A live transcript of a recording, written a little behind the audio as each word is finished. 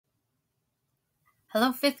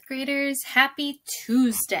Hello, fifth graders. Happy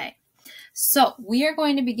Tuesday. So we are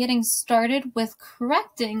going to be getting started with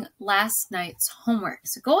correcting last night's homework.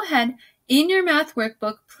 So go ahead in your math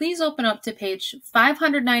workbook, please open up to page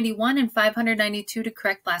 591 and 592 to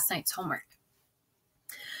correct last night's homework.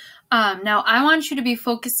 Now I want you to be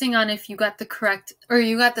focusing on if you got the correct or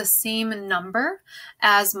you got the same number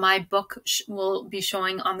as my book will be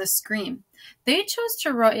showing on the screen. They chose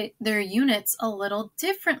to write their units a little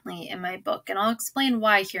differently in my book, and I'll explain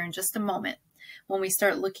why here in just a moment when we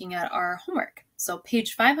start looking at our homework. So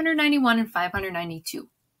page 591 and 592.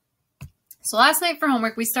 So last night for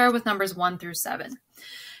homework, we started with numbers 1 through 7.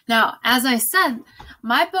 Now, as I said,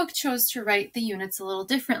 my book chose to write the units a little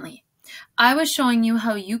differently. I was showing you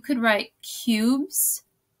how you could write cubes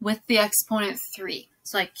with the exponent 3.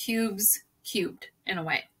 So like cubes cubed in a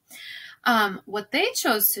way. What they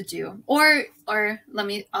chose to do, or let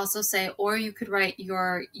me also say, or you could write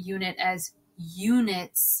your unit as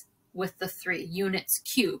units with the 3, units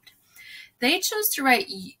cubed. They chose to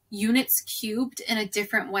write units cubed in a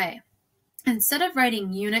different way. Instead of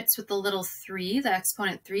writing units with the little 3, the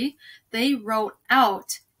exponent 3, they wrote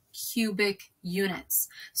out cubic units.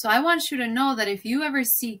 So I want you to know that if you ever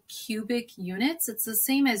see cubic units, it's the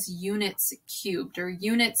same as units cubed or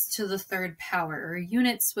units to the 3rd power or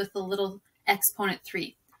units with the little exponent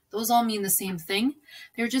 3. Those all mean the same thing.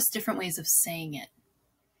 They're just different ways of saying it.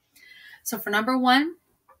 So for number 1,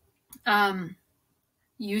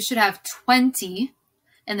 you should have 20,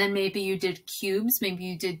 and then maybe you did cubes. Maybe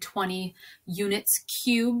you did 20 units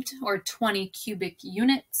cubed or 20 cubic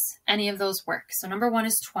units. Any of those work. So number 1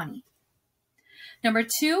 is 20. Number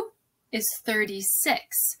 2 is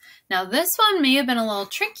 36. Now this one may have been a little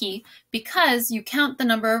tricky because you count the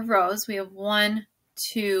number of rows. We have 1,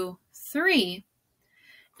 2, 3.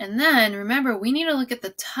 And then remember, we need to look at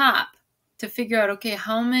the top to figure out, okay,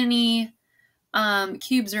 how many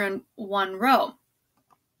cubes are in one row?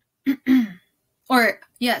 Or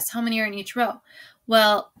yes, how many are in each row?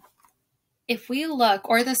 Well, if we look,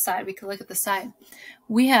 or the side, we could look at the side.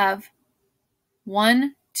 We have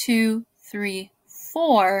 1, 2, 3,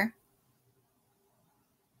 4,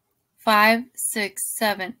 5, 6,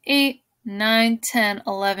 7, 8, 9, 10,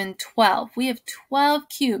 11, 12. We have 12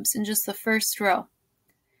 cubes in just the first row.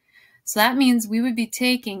 So that means we would be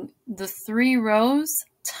taking the 3 rows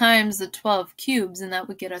times the 12 cubes, and that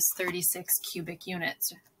would get us 36 cubic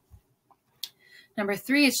units. Number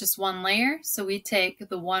 3 is just one layer, so we take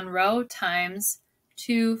the 1 row times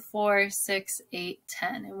 2, 4, 6, 8,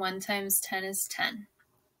 10, and 1 times 10 is 10.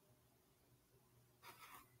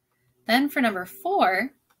 Then for number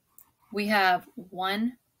 4, we have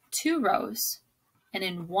 1, 2 rows, and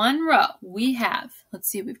in 1 row we have, let's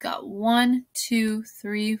see, we've got 1, 2,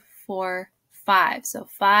 3, 4, 5. So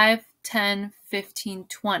 5, 10, 15,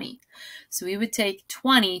 20. So we would take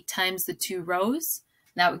 20 times the 2 rows,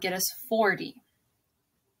 and that would get us 40.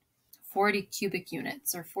 40 cubic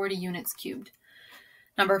units, or 40 units cubed.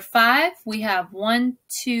 Number 5, we have 1,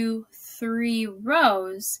 2, 3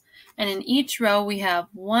 rows, and in each row we have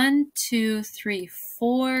 1, 2, 3,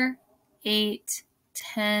 4, 8,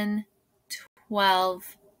 10,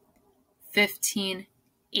 12, 15,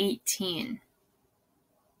 18.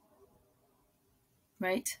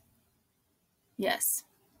 Right? Yes.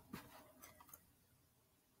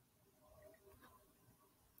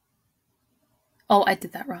 Oh, I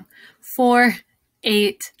did that wrong. 4,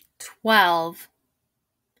 8, 12,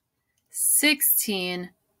 16,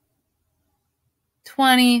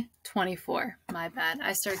 20, 24. My bad.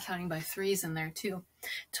 I started counting by 3s in there too.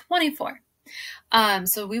 24.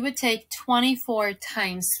 So we would take 24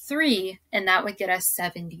 times 3, and that would get us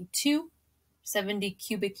 72. 70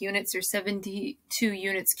 cubic units, or 72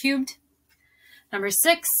 units cubed. Number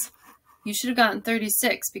 6, you should have gotten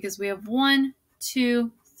 36 because we have 1,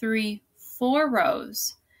 2, 3, 4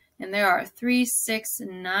 rows, and there are 3, 6,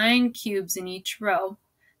 9 cubes in each row.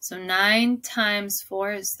 So 9 times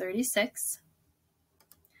 4 is 36.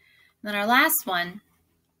 And then our last one,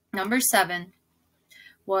 number 7,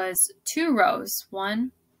 was 2 rows,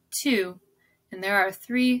 1, 2, and there are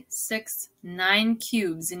 3, 6, 9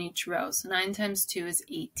 cubes in each row. So 9 times 2 is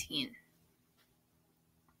 18.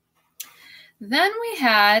 Then we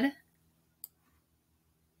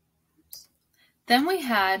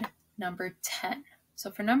had number 10. So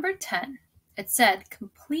for number 10, it said,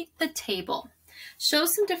 complete the table. Show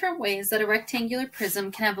some different ways that a rectangular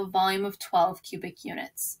prism can have a volume of 12 cubic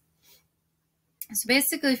units. So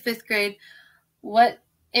basically, 5th grade, what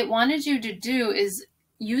it wanted you to do is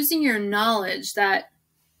using your knowledge that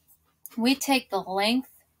we take the length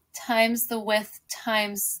times the width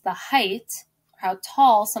times the height, how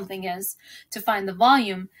tall something is to find the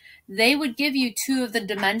volume, they would give you 2 of the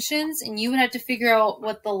dimensions, and you would have to figure out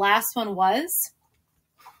what the last one was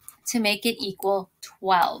to make it equal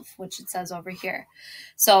 12, which it says over here.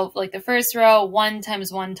 So like the first row, 1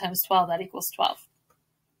 times 1 times 12, that equals 12.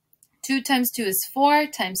 2 times 2 is 4,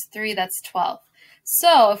 times 3, that's 12.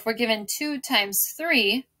 So if we're given 2 times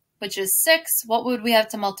 3, which is 6, what would we have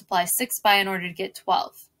to multiply 6 by in order to get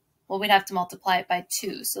 12? Well, we'd have to multiply it by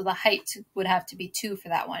 2, so the height would have to be 2 for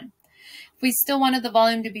that one. If we still wanted the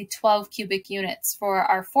volume to be 12 cubic units for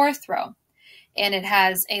our 4th row, and it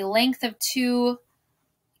has a length of 2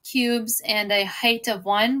 cubes and a height of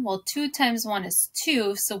 1, well, 2 times 1 is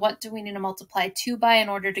 2, so what do we need to multiply 2 by in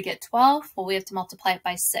order to get 12? Well, we have to multiply it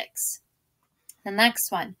by 6. The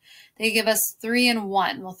next one, they give us 3 and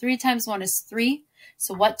 1. Well, 3 times 1 is 3,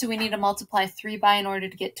 so what do we need to multiply 3 by in order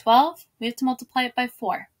to get 12? We have to multiply it by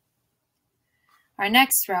 4. Our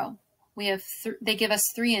next row, we have they give us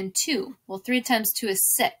 3 and 2. Well, 3 times 2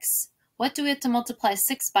 is 6. What do we have to multiply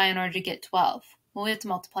 6 by in order to get 12? Well, we have to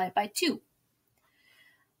multiply it by 2.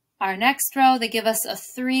 Our next row, they give us a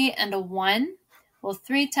 3 and a 1. Well,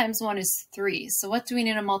 3 times 1 is 3. So what do we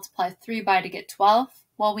need to multiply 3 by to get 12?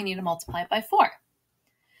 Well, we need to multiply it by 4.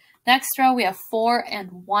 Next row, we have 4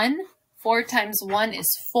 and 1. 4 times 1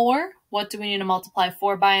 is 4. What do we need to multiply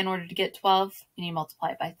 4 by in order to get 12? We need to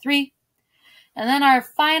multiply it by 3. And then our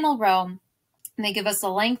final row, they give us a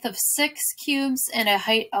length of 6 cubes and a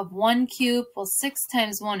height of 1 cube. Well, 6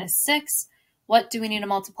 times 1 is 6. What do we need to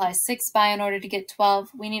multiply 6 by in order to get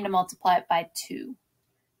 12? We need to multiply it by 2.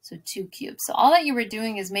 So 2 cubes. So all that you were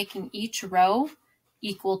doing is making each row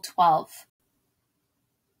equal 12.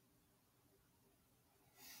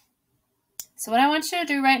 So what I want you to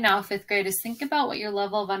do right now, 5th grade, is think about what your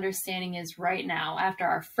level of understanding is right now after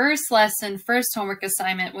our first lesson, first homework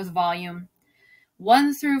assignment with volume.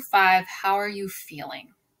 1 through 5, how are you feeling?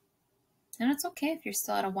 And it's okay if you're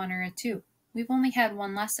still at a 1 or a 2. We've only had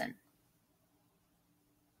 1 lesson.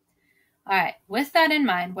 All right, with that in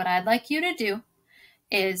mind, what I'd like you to do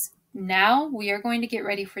is now we are going to get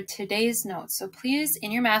ready for today's notes. So please,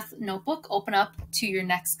 in your math notebook, open up to your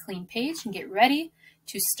next clean page and get ready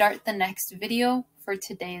to start the next video for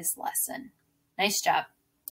today's lesson. Nice job.